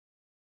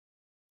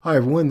Hi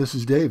everyone, this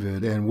is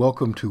David, and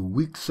welcome to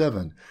Week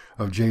 7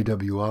 of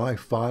JWI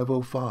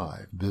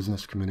 505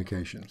 Business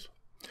Communications.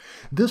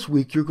 This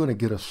week you're going to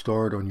get a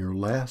start on your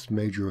last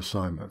major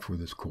assignment for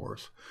this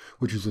course,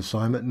 which is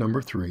assignment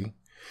number 3,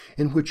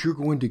 in which you're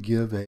going to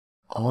give an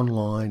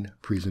online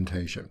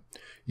presentation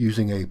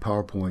using a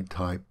PowerPoint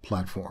type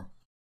platform.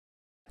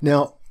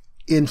 Now,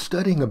 in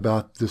studying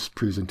about this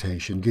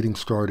presentation, getting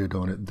started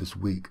on it this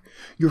week,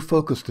 you're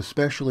focused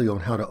especially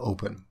on how to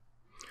open,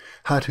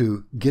 how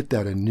to get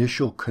that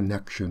initial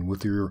connection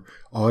with your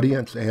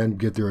audience and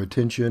get their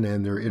attention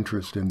and their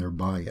interest and their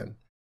buy-in.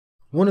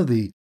 One of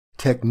the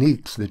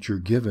techniques that you're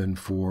given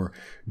for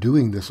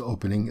doing this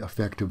opening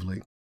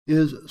effectively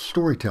is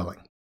storytelling,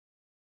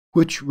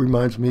 which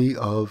reminds me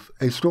of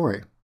a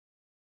story.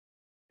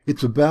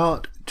 It's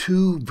about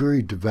two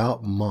very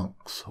devout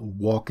monks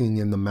walking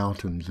in the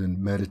mountains and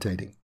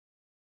meditating,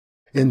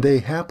 and they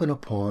happen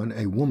upon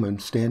a woman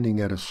standing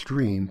at a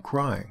stream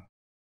crying.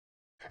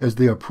 As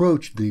they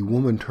approach, the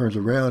woman turns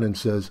around and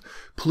says,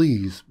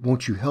 "Please,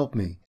 won't you help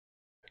me?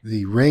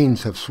 The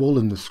rains have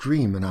swollen the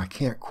stream and I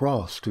can't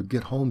cross to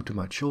get home to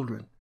my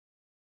children."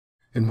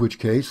 In which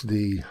case,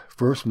 the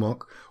first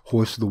monk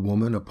hoists the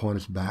woman upon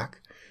his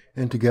back,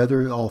 and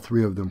together all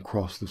three of them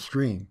cross the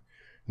stream.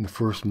 And the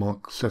first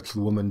monk sets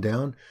the woman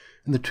down,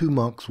 and the two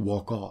monks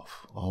walk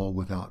off, all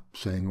without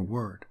saying a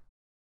word.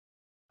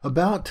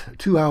 About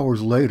 2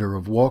 hours later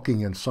of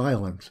walking in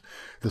silence,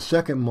 the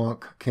second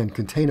monk can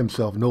contain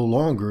himself no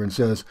longer and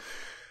says,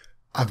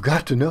 "I've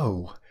got to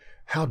know,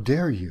 how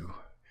dare you?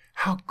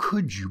 How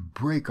could you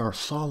break our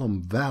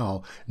solemn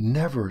vow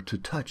never to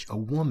touch a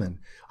woman?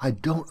 I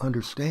don't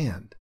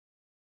understand."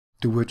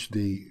 To which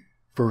the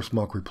first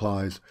monk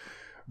replies,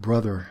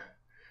 "Brother,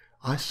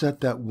 I set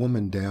that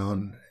woman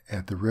down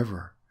at the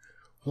river.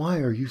 Why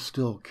are you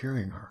still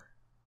carrying her?"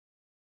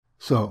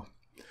 So,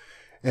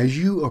 as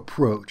you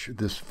approach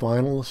this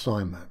final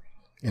assignment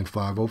in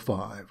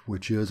 505,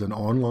 which is an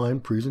online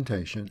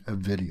presentation, a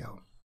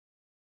video,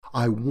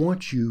 I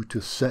want you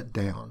to sit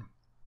down.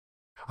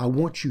 I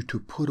want you to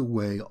put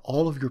away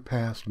all of your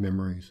past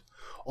memories,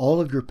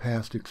 all of your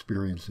past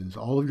experiences,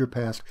 all of your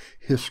past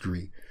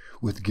history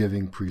with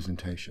giving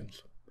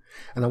presentations.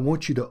 And I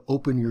want you to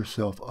open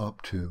yourself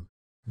up to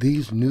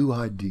these new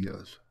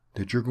ideas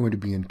that you're going to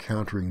be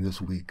encountering this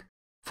week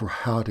for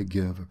how to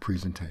give a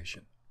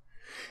presentation.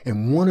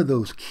 And one of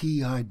those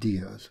key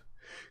ideas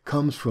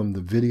comes from the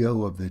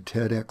video of the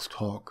TEDx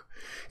talk,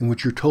 in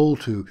which you're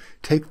told to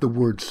take the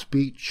word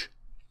speech,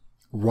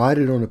 write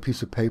it on a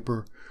piece of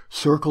paper,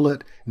 circle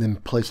it, and then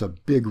place a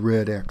big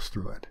red X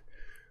through it.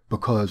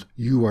 Because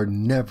you are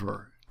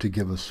never to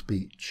give a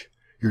speech.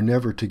 You're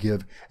never to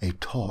give a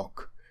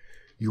talk.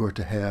 You are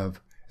to have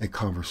a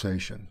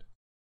conversation.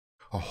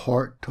 A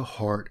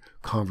heart-to-heart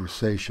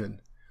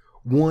conversation.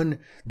 One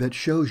that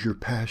shows your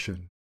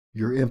passion,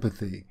 your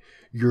empathy,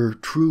 your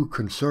true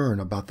concern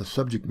about the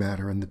subject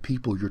matter and the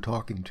people you're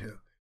talking to.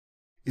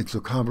 It's a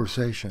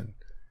conversation,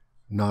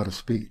 not a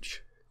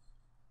speech.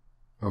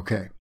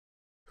 Okay.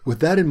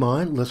 With that in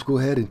mind, let's go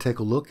ahead and take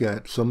a look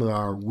at some of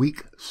our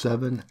Week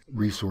 7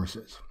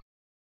 resources.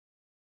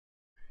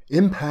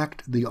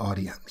 Impact the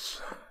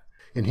audience.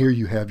 And here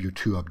you have your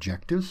two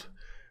objectives,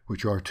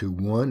 which are to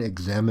 1,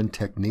 examine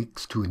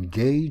techniques to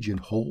engage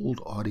and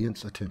hold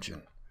audience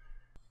attention.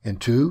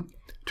 And 2,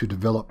 to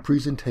develop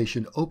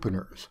presentation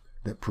openers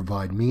that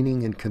provide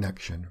meaning and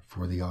connection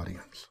for the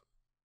audience.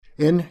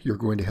 And you're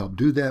going to help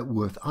do that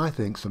with, I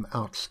think, some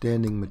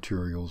outstanding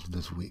materials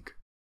this week.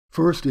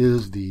 First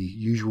is the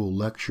usual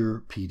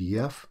lecture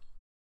PDF,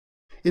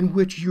 in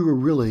which you are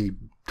really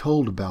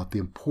told about the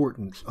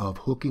importance of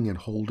hooking and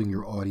holding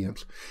your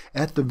audience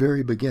at the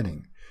very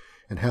beginning,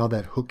 and how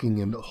that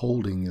hooking and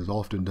holding is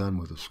often done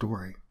with a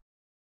story.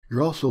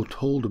 You're also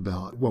told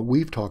about what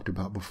we've talked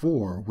about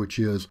before, which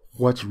is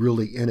what's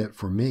really in it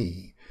for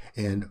me,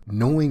 and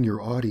knowing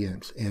your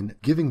audience and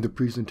giving the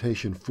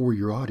presentation for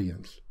your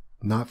audience,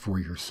 not for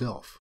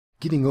yourself.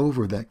 Getting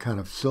over that kind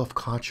of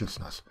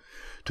self-consciousness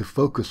to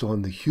focus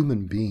on the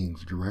human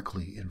beings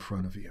directly in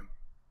front of you.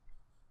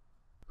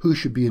 Who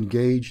should be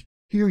engaged?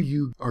 Here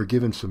you are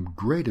given some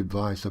great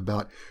advice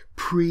about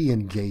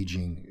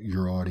pre-engaging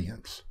your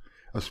audience,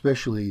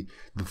 especially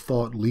the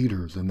thought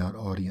leaders in that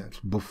audience,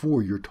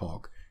 before your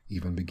talk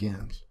even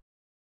begins.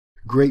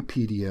 Great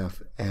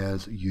PDF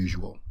as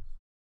usual.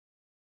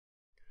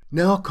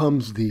 Now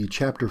comes the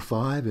Chapter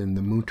 5 in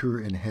the Munter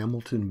and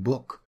Hamilton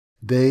book.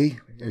 They,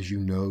 as you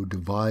know,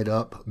 divide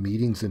up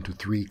meetings into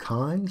 3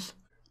 kinds: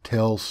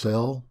 tell,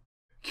 sell,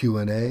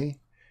 Q&A,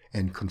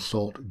 and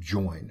consult,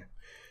 join.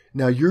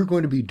 Now you're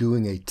going to be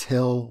doing a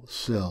tell,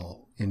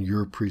 sell in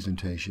your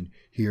presentation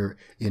here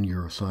in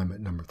your assignment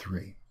number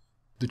 3.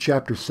 The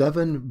Chapter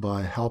 7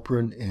 by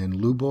Halpern and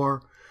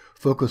Lubar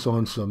focus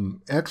on some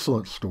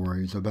excellent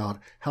stories about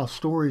how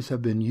stories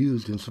have been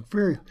used in some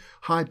very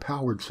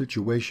high-powered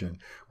situation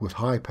with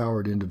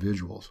high-powered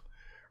individuals.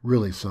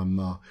 Really some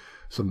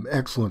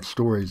excellent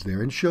stories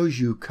there, and shows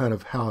you kind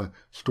of how a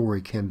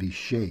story can be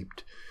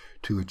shaped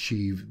to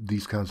achieve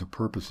these kinds of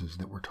purposes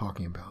that we're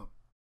talking about.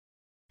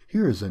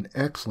 Here is an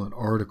excellent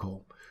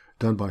article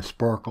done by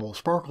Sparkle.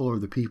 Sparkle are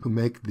the people who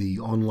make the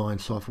online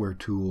software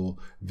tool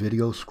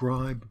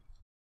VideoScribe.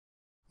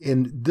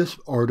 And this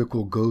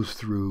article goes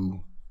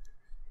through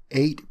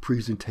 8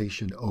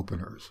 presentation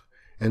openers.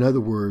 In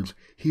other words,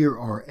 here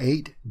are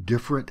 8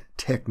 different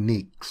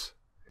techniques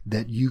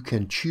that you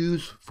can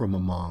choose from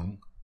among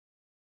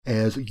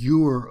as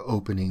your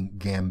opening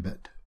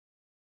gambit.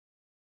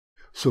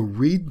 So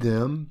read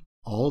them,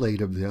 all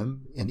 8 of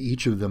them, and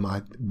each of them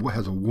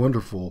has a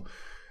wonderful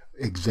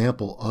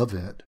example of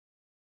it.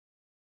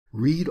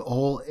 Read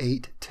all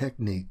 8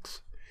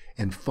 techniques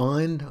and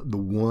find the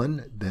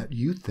one that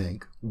you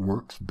think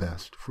works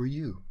best for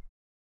you.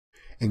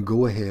 And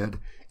go ahead,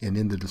 and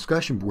in the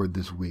discussion board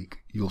this week,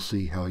 you'll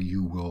see how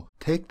you will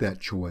take that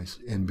choice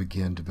and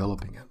begin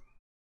developing it.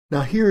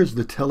 Now here's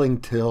the Telling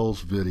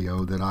Tales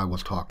video that I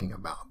was talking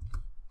about.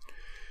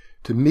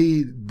 To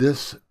me,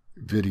 this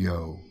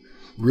video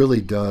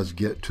really does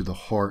get to the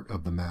heart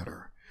of the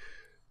matter.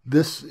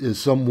 This is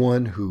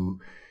someone who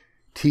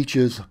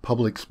teaches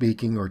public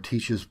speaking or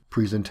teaches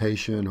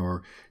presentation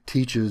or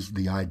teaches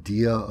the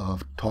idea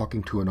of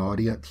talking to an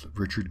audience,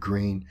 Richard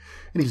Green,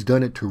 and he's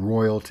done it to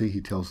royalty.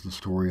 He tells the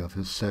story of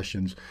his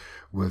sessions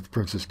with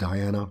Princess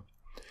Diana,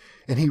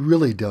 and he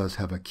really does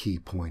have a key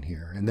point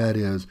here, and that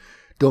is,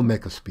 don't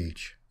make a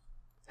speech,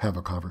 have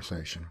a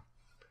conversation.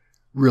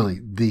 Really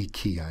the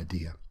key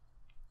idea.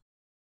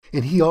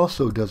 And he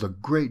also does a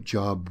great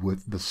job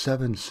with the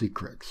 7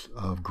 secrets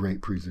of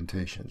great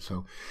presentation.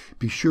 So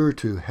be sure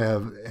to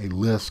have a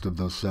list of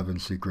those 7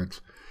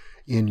 secrets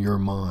in your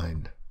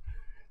mind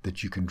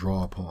that you can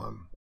draw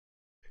upon.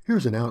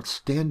 Here's an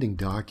outstanding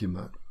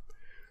document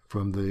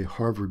from the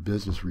Harvard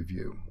Business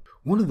Review.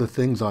 One of the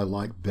things I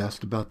like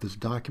best about this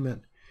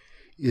document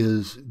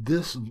is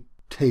this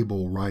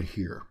table right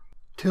here.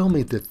 Tell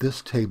me that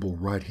this table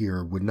right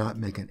here would not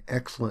make an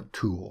excellent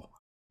tool.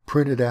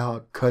 Print it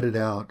out, cut it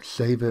out,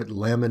 save it,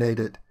 laminate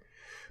it.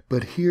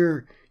 But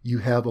here you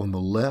have on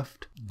the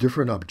left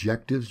different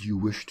objectives you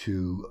wish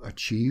to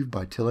achieve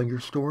by telling your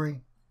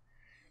story,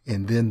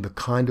 and then the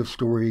kind of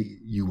story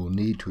you will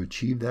need to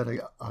achieve that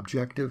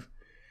objective,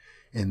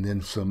 and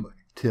then some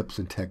tips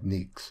and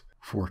techniques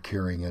for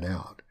carrying it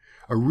out.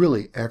 A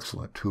really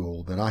excellent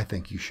tool that I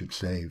think you should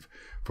save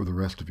for the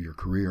rest of your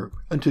career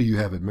until you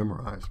have it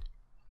memorized.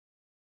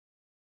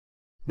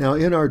 Now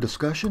in our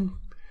discussion,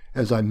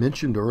 as I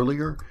mentioned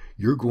earlier,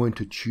 you're going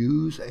to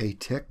choose a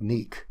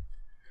technique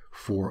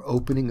for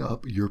opening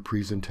up your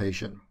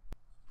presentation.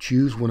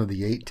 Choose one of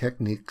the 8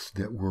 techniques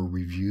that were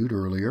reviewed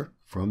earlier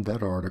from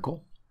that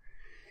article,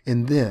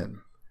 and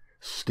then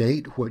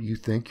state what you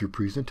think your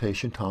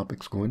presentation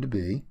topic's going to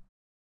be.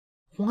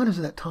 Why does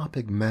that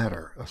topic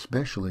matter,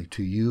 especially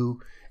to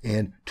you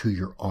and to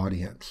your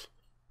audience?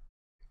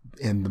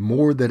 And the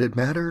more that it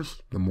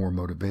matters, the more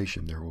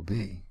motivation there will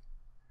be.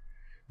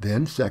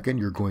 Then second,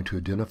 you're going to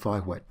identify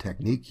what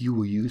technique you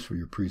will use for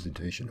your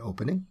presentation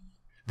opening.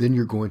 Then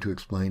you're going to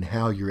explain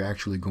how you're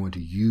actually going to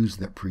use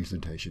that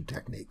presentation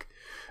technique.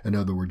 In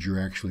other words, you're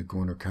actually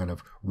going to kind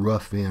of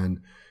rough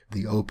in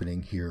the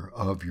opening here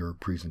of your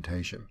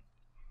presentation.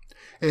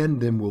 And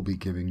then we'll be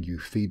giving you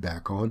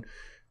feedback on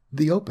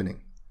the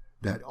opening,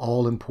 that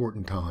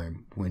all-important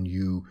time when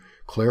you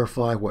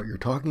clarify what you're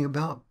talking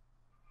about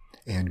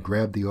and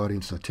grab the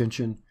audience's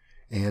attention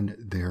and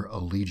their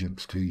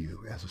allegiance to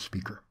you as a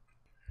speaker.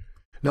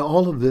 Now,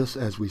 all of this,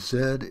 as we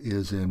said,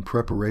 is in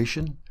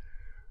preparation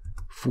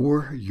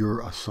for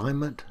your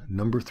assignment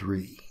number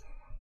 3.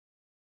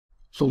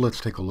 So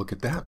let's take a look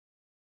at that.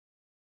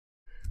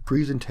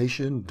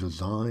 Presentation,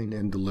 design,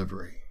 and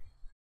delivery.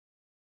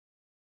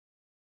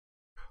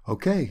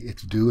 Okay,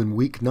 it's due in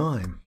week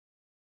 9.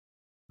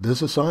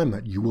 This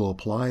assignment, you will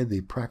apply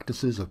the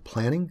practices of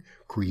planning,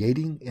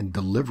 creating, and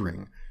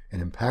delivering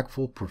an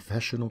impactful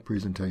professional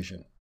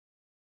presentation.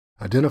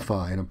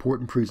 Identify an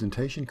important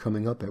presentation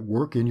coming up at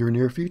work in your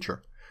near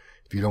future.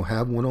 If you don't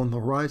have one on the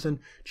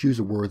horizon, choose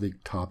a worthy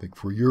topic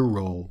for your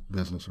role,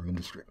 business, or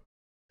industry.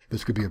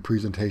 This could be a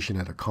presentation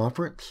at a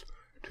conference,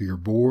 to your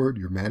board,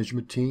 your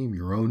management team,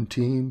 your own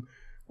team,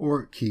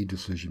 or key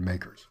decision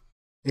makers.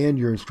 And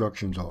your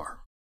instructions are: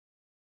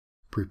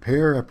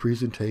 prepare a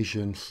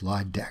presentation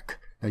slide deck.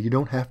 Now, you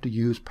don't have to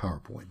use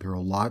PowerPoint. There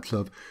are lots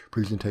of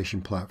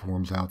presentation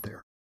platforms out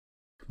there.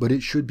 But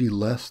it should be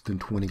less than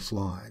 20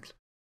 slides.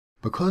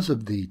 Because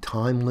of the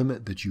time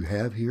limit that you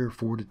have here,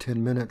 4 to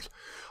 10 minutes,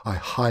 I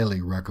highly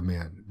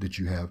recommend that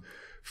you have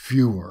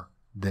fewer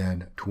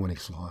than 20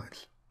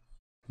 slides.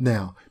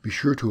 Now, be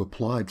sure to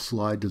apply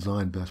slide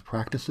design best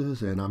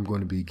practices, and I'm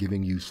going to be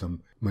giving you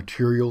some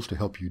materials to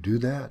help you do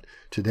that.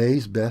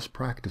 Today's best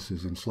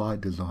practices in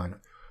slide design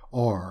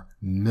are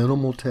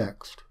minimal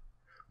text,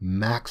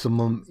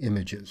 maximum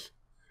images,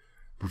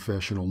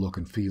 professional look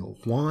and feel.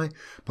 Why?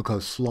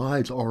 Because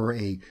slides are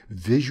a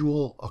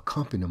visual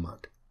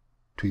accompaniment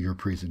to your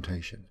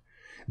presentation.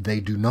 They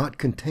do not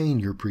contain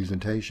your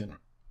presentation.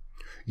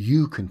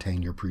 You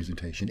contain your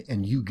presentation,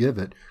 and you give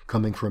it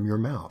coming from your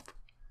mouth.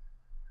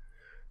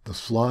 The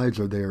slides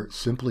are there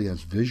simply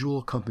as visual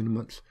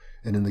accompaniments,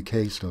 and in the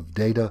case of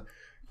data,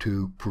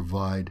 to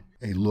provide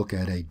a look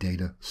at a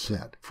data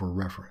set for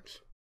reference.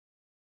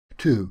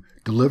 2,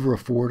 deliver a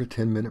 4 to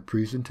 10 minute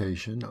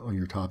presentation on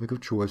your topic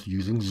of choice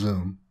using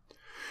Zoom,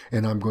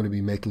 and I'm going to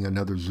be making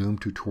another Zoom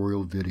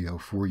tutorial video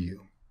for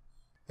you.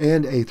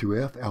 And A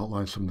through F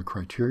outlines some of the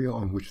criteria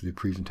on which the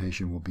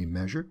presentation will be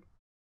measured.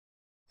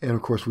 And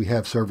of course, we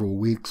have several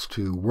weeks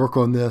to work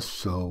on this,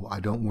 so I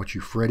don't want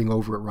you fretting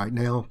over it right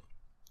now.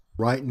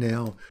 Right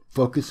now,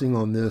 focusing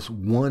on this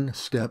one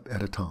step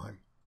at a time.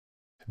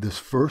 This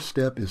first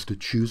step is to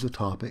choose a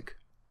topic,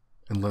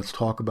 and let's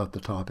talk about the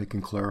topic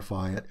and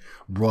clarify it,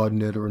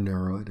 broaden it or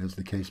narrow it, as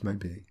the case may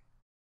be.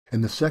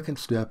 And the second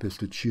step is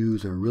to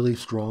choose a really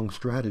strong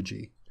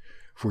strategy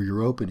for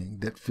your opening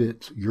that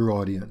fits your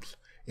audience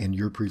and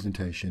your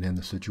presentation and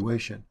the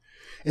situation,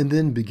 and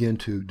then begin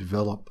to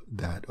develop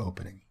that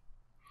opening.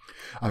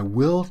 I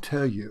will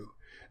tell you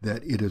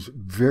that it is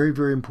very,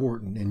 very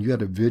important, and you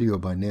had a video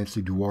by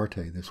Nancy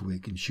Duarte this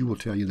week, and she will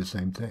tell you the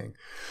same thing.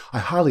 I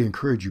highly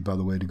encourage you, by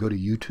the way, to go to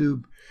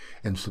YouTube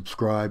and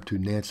subscribe to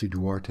Nancy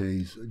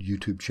Duarte's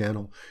YouTube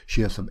channel.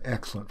 She has some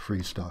excellent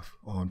free stuff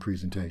on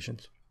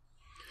presentations.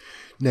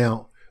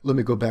 Now, let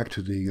me go back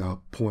to the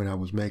point I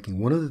was making.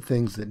 One of the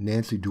things that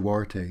Nancy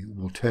Duarte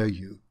will tell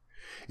you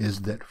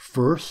is that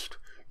first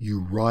you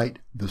write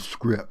the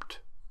script,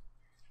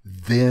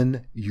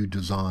 then you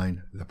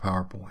design the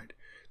PowerPoint.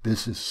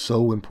 This is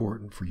so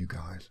important for you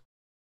guys.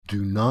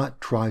 Do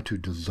not try to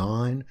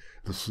design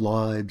the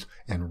slides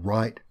and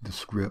write the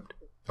script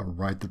or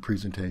write the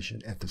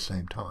presentation at the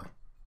same time.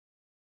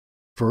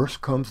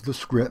 First comes the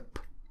script,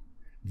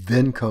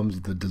 then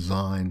comes the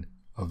design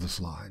of the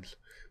slides.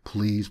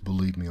 Please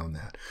believe me on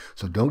that.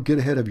 So don't get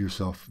ahead of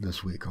yourself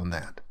this week on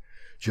that.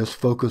 Just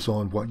focus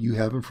on what you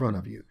have in front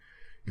of you,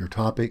 your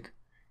topic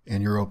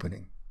and your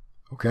opening.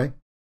 Okay?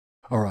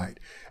 All right.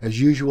 As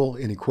usual,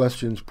 any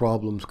questions,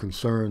 problems,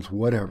 concerns,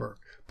 whatever,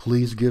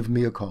 please give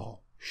me a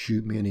call.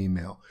 Shoot me an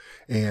email.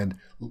 And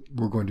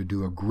we're going to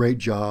do a great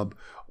job.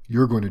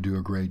 You're going to do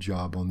a great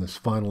job on this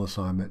final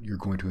assignment. You're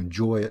going to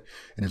enjoy it,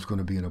 and it's going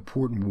to be an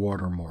important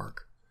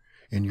watermark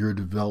in your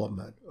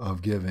development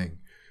of giving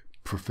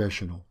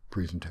professional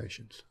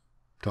presentations.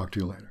 Talk to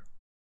you later.